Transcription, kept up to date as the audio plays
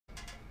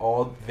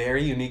all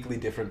very uniquely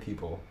different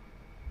people.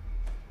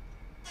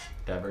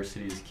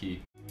 Diversity is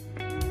key.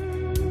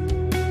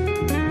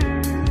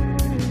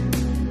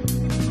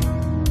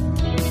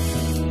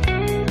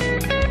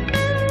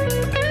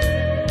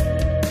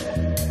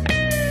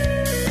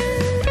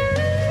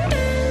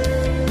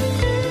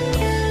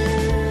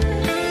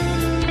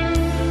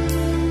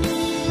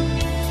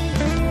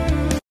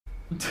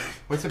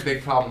 What's a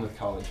big problem with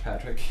college,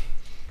 Patrick?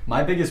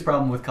 My biggest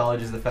problem with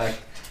college is the fact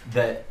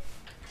that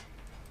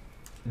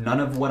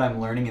none of what I'm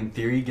learning in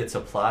theory gets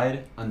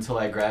applied until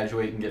I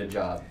graduate and get a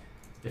job.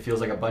 It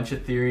feels like a bunch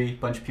of theory,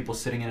 bunch of people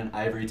sitting in an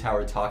ivory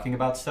tower talking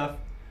about stuff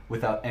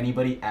without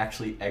anybody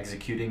actually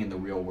executing in the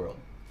real world.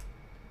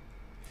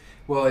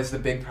 Well, is the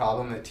big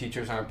problem that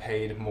teachers aren't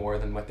paid more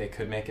than what they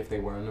could make if they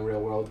were in the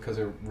real world? Because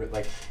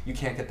like you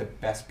can't get the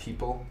best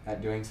people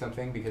at doing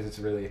something because it's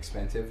really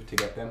expensive to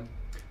get them.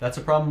 That's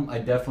a problem I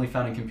definitely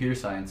found in computer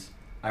science.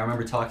 I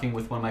remember talking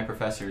with one of my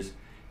professors,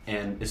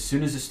 and as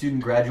soon as a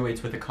student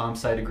graduates with a comp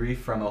sci degree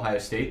from Ohio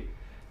State,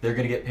 they're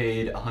going to get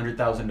paid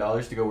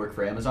 $100,000 to go work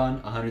for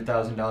Amazon,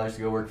 $100,000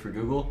 to go work for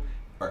Google,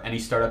 or any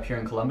startup here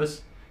in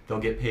Columbus. They'll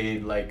get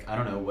paid like, I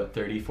don't know, what,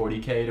 30,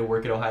 40K to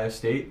work at Ohio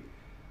State.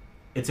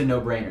 It's a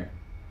no-brainer.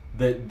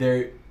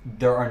 There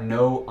are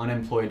no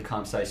unemployed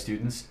comp sci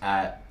students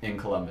in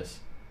Columbus.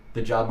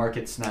 The job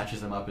market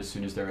snatches them up as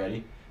soon as they're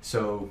ready.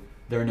 So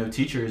there are no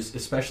teachers,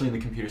 especially in the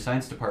computer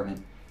science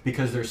department,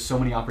 because there's so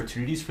many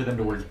opportunities for them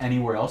to work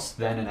anywhere else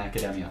than in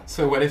academia.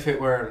 So what if it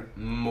were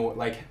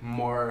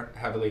more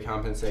heavily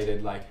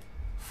compensated, like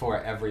for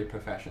every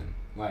profession?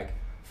 Like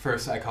for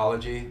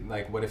psychology,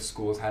 like what if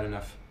schools had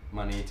enough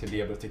money to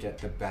be able to get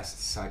the best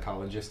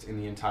psychologist in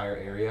the entire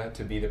area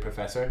to be the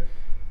professor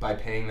by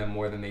paying them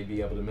more than they'd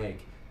be able to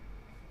make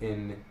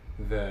in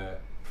the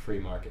free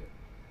market?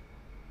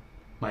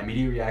 My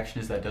immediate reaction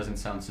is that doesn't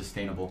sound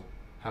sustainable.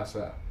 How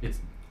so? It's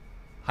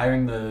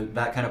hiring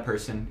that kind of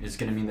person is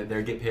going to mean that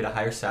they get paid a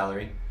higher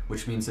salary,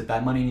 which means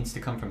that money needs to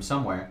come from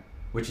somewhere,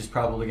 which is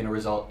probably going to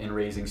result in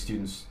raising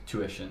students'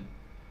 tuition,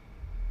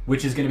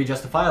 which is going to be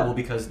justifiable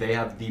because they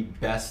have the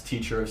best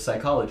teacher of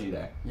psychology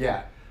there.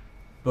 Yeah.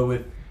 But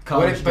with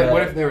college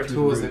what if there were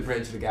tools that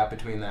bridge the gap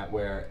between that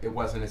where it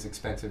wasn't as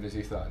expensive as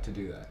you thought to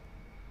do that?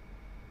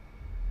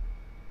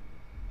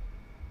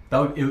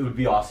 It would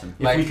be awesome.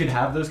 If we could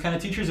have those kind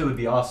of teachers, it would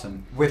be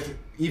awesome. I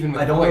don't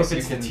know if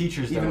it's the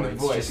teachers though,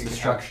 it's just the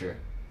structure.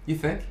 You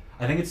think?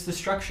 I think it's the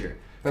structure.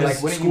 But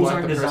like, wouldn't you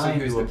want the person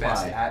who's the apply.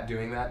 best at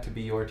doing that to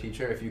be your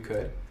teacher if you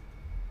could?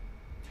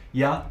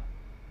 Yeah.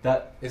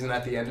 Isn't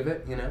that the end of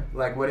it, you know?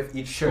 Like, what if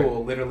each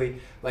school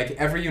literally, like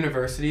every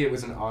university, it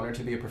was an honor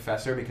to be a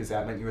professor because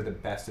that meant you were the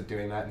best at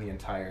doing that in the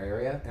entire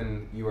area,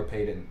 and you were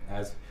paid in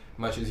as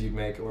much as you'd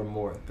make or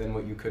more than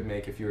what you could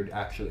make if you were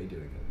actually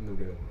doing it in the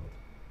real world.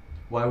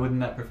 Why wouldn't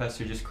that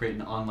professor just create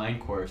an online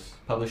course,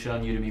 publish it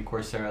on Udemy,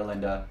 Coursera,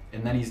 Lynda,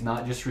 and then he's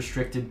not just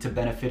restricted to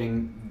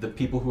benefiting the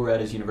people who are at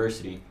his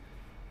university.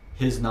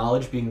 His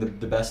knowledge, being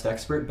the best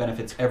expert,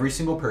 benefits every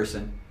single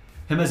person.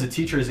 Him as a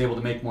teacher is able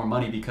to make more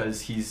money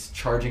because he's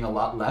charging a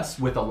lot less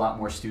with a lot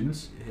more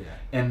students. Yeah.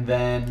 And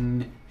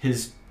then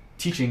his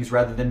teachings,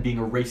 rather than being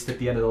erased at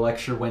the end of the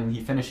lecture when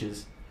he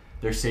finishes,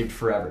 they're saved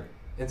forever.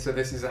 And so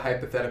this is a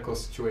hypothetical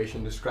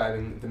situation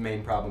describing the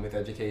main problem with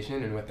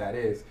education, and what that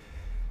is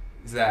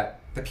that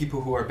the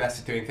people who are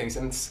best at doing things,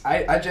 and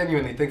I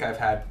genuinely think I've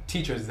had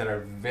teachers that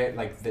are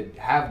that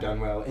have done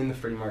well in the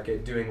free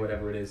market doing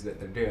whatever it is that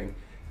they're doing,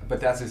 but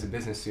that's as a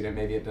business student.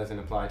 Maybe it doesn't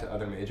apply to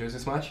other majors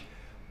as much.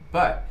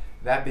 But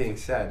that being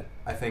said,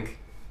 I think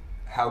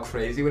how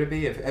crazy would it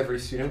be if every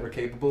student were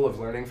capable of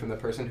learning from the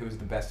person who's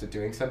the best at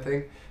doing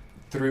something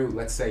through,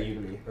 let's say,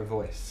 Udemy or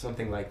Voice,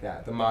 something like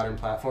that, the modern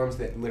platforms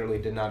that literally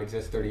did not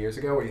exist 30 years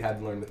ago where you had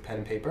to learn with pen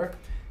and paper.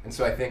 And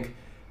so I think,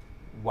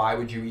 why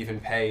would you even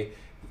pay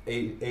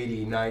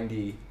 $80,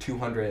 $90,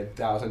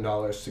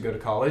 $200,000 to go to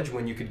college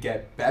when you could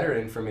get better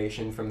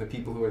information from the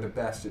people who are the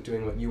best at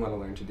doing what you want to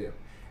learn to do?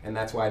 And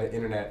that's why the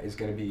internet is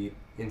going to be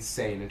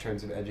insane in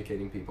terms of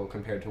educating people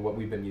compared to what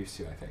we've been used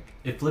to, I think.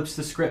 It flips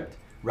the script.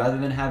 Rather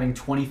than having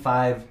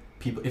 25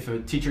 people, if a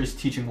teacher is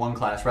teaching one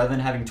class, rather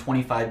than having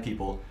 25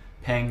 people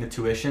paying the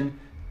tuition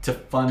to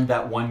fund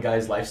that one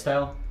guy's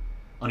lifestyle,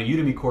 on a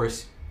Udemy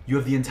course, you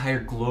have the entire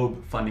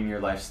globe funding your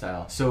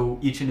lifestyle. So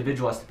each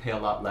individual has to pay a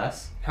lot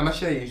less. How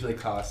much do they usually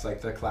cost,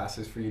 like the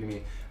classes for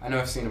Udemy? I know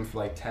I've seen them for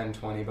like 10,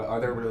 20, but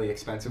are there really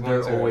expensive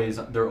ones?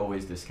 They're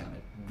always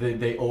discounted.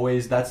 They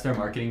always, that's their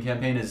marketing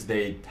campaign, is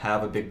they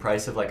have a big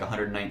price of like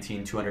 $119,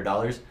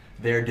 $200.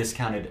 They're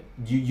discounted.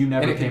 You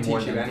never pay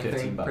more than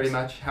 $15. Pretty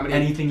much. How many?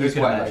 Anything you can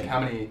imagine. Like, how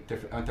many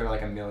different? Aren't there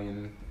like a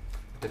million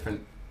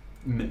different?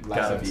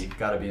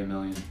 Gotta be a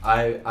million.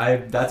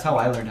 That's how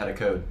I learned how to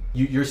code.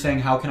 You're saying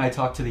how can I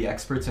talk to the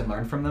experts and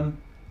learn from them?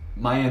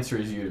 My answer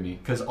is Udemy,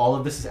 because all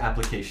of this is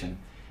application.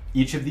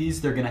 Each of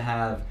these, they're gonna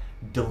have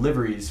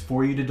deliveries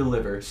for you to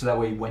deliver, so that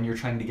way when you're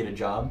trying to get a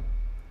job,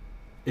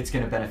 it's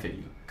gonna benefit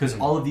you. Because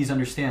all of these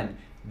understand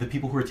the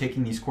people who are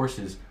taking these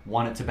courses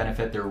want it to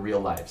benefit their real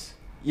lives.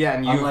 Yeah,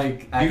 and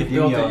unlike you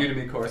built a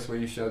Udemy course where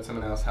you showed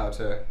someone else how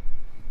to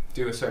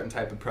do a certain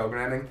type of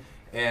programming,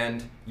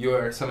 and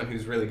you're someone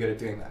who's really good at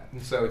doing that.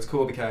 And so it's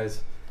cool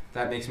because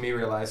that makes me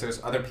realize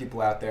there's other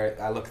people out there.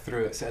 I look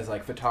through, it says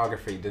like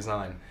photography,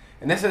 design.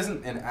 And this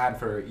isn't an ad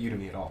for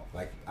Udemy at all.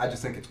 Like, I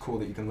just think it's cool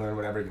that you can learn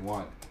whatever you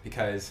want,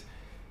 because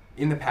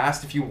in the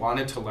past, if you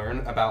wanted to learn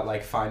about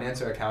like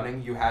finance or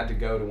accounting, you had to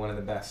go to one of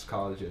the best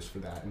colleges for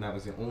that, and that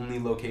was the only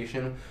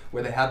location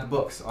where they had the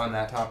books on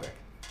that topic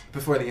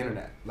before the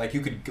internet. Like,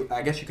 you could,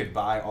 I guess you could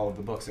buy all of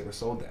the books that were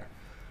sold there,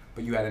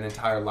 but you had an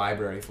entire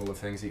library full of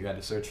things that you had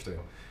to search through.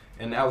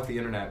 And now with the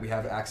internet, we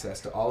have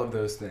access to all of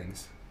those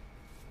things.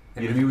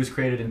 And Udemy was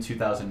created in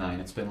 2009.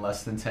 It's been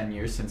less than 10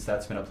 years since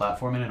that's been a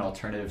platform and an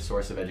alternative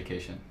source of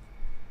education.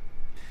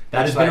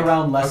 That has been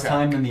around less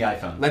time than the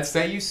iPhone. Let's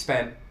say you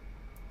spent,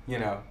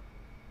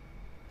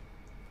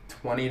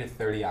 20 to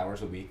 30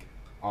 hours a week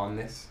on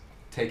this,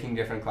 taking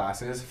different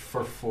classes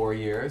for 4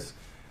 years,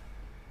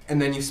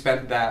 and then you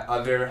spent that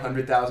other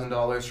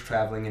 $100,000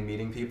 traveling and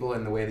meeting people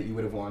in the way that you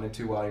would have wanted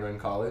to while you're in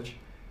college.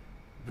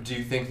 Do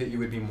you think that you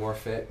would be more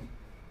fit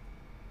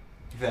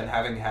than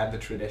having had the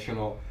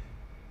traditional,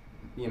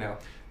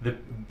 the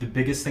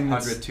biggest thing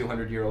 100,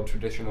 200-year-old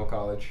traditional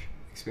college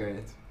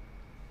experience?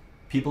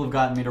 People have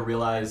gotten me to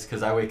realize,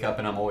 because I wake up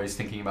and I'm always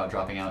thinking about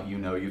dropping out.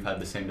 You've had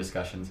the same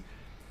discussions.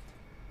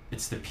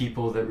 It's the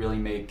people that really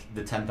make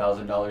the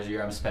 $10,000 a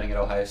year I'm spending at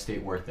Ohio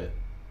State worth it.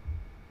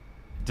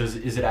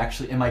 Is it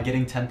actually, am I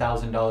getting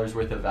 $10,000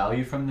 worth of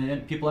value from the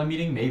people I'm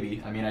meeting?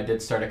 Maybe. I mean, I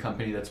did start a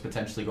company that's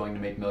potentially going to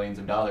make millions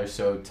of dollars,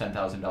 so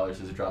 $10,000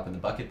 is a drop in the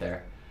bucket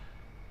there.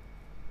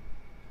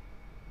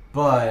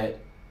 But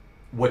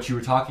what you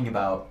were talking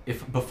about,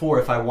 if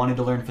I wanted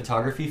to learn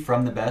photography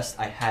from the best,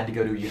 I had to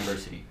go to a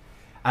university.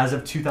 As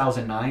of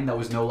 2009, that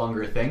was no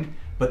longer a thing,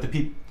 but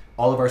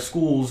all of our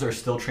schools are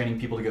still training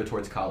people to go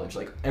towards college.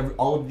 Like,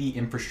 all of the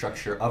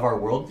infrastructure of our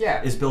world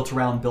is built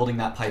around building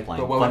that pipeline.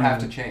 But what would have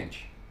to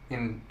change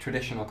in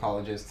traditional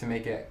colleges to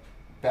make it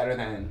better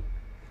than,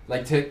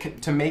 like,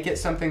 to make it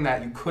something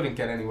that you couldn't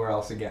get anywhere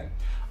else again?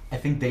 I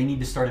think they need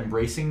to start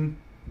embracing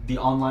the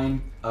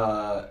online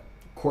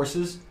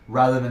courses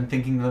rather than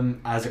thinking them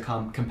as a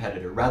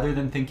competitor. Rather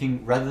than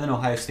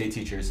Ohio State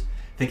teachers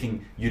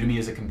thinking Udemy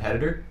is a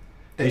competitor,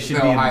 they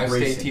should be Ohio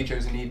embracing. State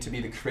teachers need to be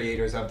the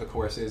creators of the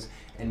courses,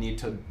 and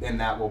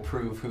that will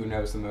prove who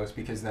knows the most,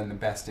 because then the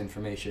best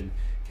information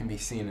can be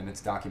seen and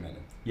it's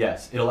documented.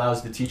 Yes, it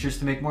allows the teachers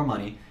to make more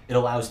money. It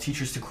allows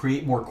teachers to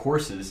create more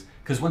courses,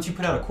 because once you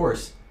put out a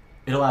course,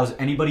 it allows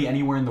anybody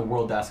anywhere in the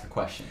world to ask a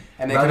question.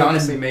 And they can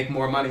honestly make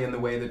more money in the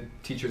way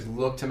that teachers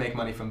look to make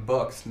money from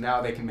books.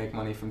 Now they can make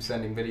money from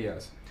sending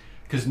videos.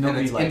 Because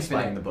nobody likes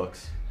buying the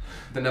books.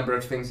 The number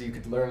of things you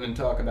could learn and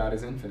talk about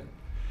is infinite.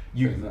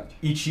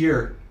 Each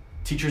year,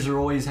 teachers are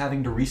always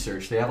having to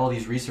research. They have all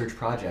these research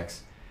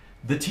projects.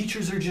 The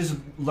teachers are just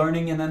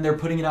learning, and then they're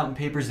putting it out in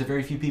papers that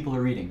very few people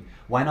are reading.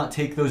 Why not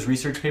take those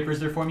research papers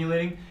they're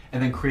formulating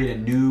and then create a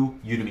new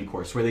Udemy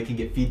course where they can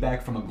get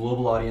feedback from a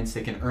global audience,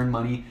 they can earn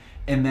money,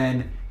 and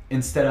then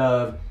instead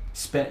of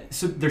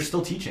so they're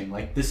still teaching.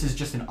 Like, this is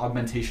just an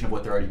augmentation of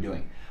what they're already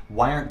doing.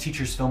 Why aren't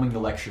teachers filming the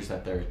lectures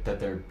that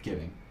they're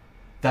giving?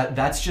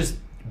 That's just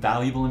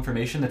valuable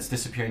information that's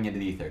disappearing into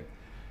the ether.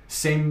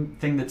 Same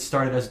thing that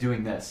started us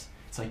doing this.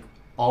 It's like,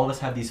 all of us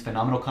have these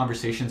phenomenal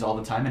conversations all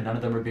the time, and none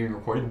of them are being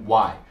recorded.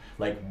 Why?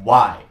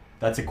 Why?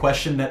 That's a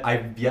question that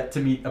I've yet to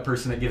meet a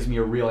person that gives me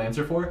a real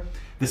answer for.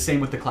 The same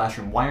with the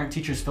classroom. Why aren't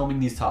teachers filming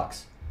these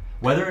talks?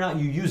 Whether or not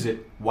you use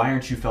it, why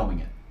aren't you filming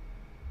it?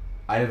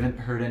 I haven't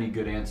heard any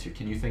good answer.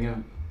 Can you think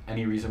of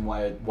any reason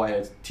why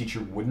a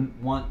teacher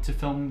wouldn't want to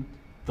film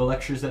the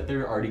lectures that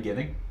they're already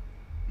giving?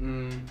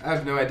 I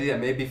have no idea.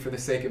 Maybe for the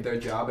sake of their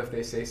job, if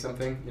they say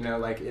something,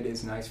 it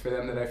is nice for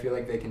them that I feel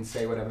like they can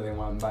say whatever they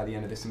want, and by the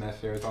end of the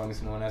semester, as long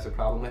as no one has a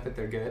problem with it,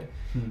 they're good.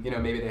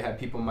 Maybe they had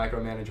people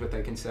micromanage what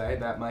they can say.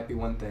 That might be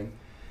one thing.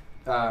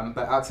 But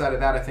outside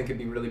of that, I think it'd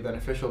be really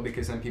beneficial,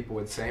 because then people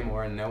would say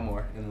more and know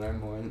more and learn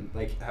more and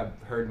have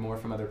heard more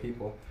from other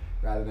people,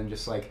 rather than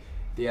just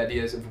the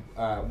ideas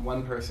of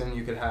one person.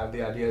 You could have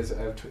the ideas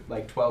of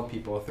 12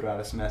 people throughout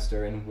a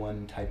semester in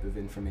one type of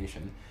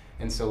information.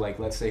 And so,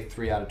 let's say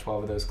 3 out of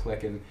 12 of those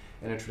click in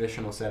a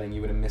traditional setting,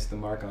 you would have missed the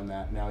mark on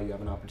that. Now you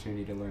have an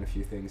opportunity to learn a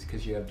few things,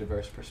 because you have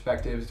diverse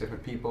perspectives,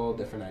 different people,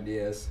 different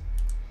ideas,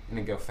 and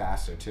it go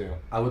faster too.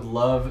 I would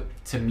love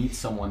to meet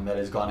someone that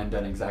has gone and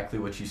done exactly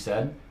what you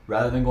said,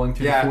 rather than going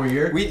through the 4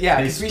 year.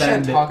 Because we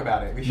shouldn't talk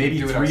about it. We should maybe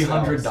do it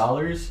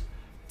 $300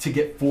 to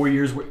get 4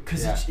 years worth.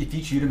 Because if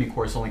each Udemy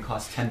course only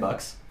costs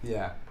 $10,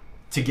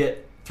 to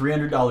get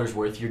 $300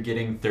 worth, you're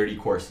getting 30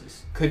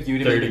 courses. Could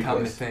Udemy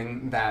become the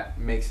thing that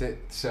makes it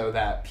so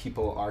that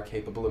people are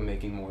capable of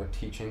making more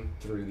teaching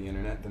through the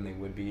internet than they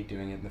would be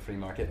doing it in the free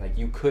market?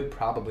 You could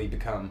probably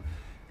become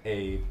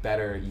a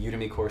better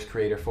Udemy course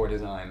creator for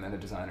design than a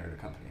designer at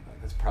a company.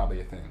 That's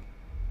probably a thing.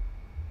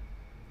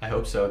 I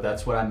hope so.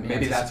 That's what I'm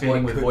Maybe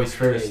anticipating with Voice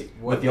First,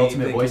 with the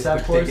Ultimate Voice App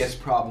course. course. The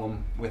biggest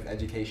problem with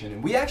education,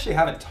 and we actually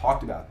haven't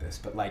talked about this,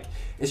 but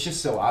it's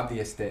just so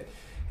obvious that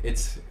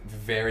it's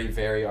very,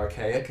 very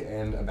archaic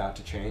and about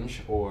to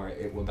change, or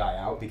it will die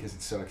out because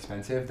it's so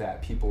expensive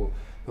that people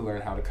who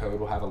learn how to code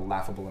will have a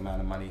laughable amount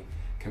of money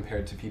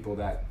compared to people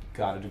that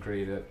got a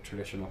degree at a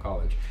traditional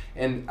college.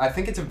 And I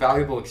think it's a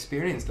valuable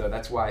experience, though.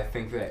 That's why I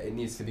think that it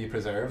needs to be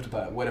preserved.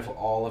 But what if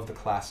all of the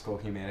classical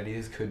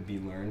humanities could be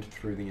learned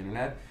through the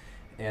internet,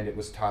 and it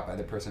was taught by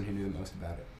the person who knew the most about it?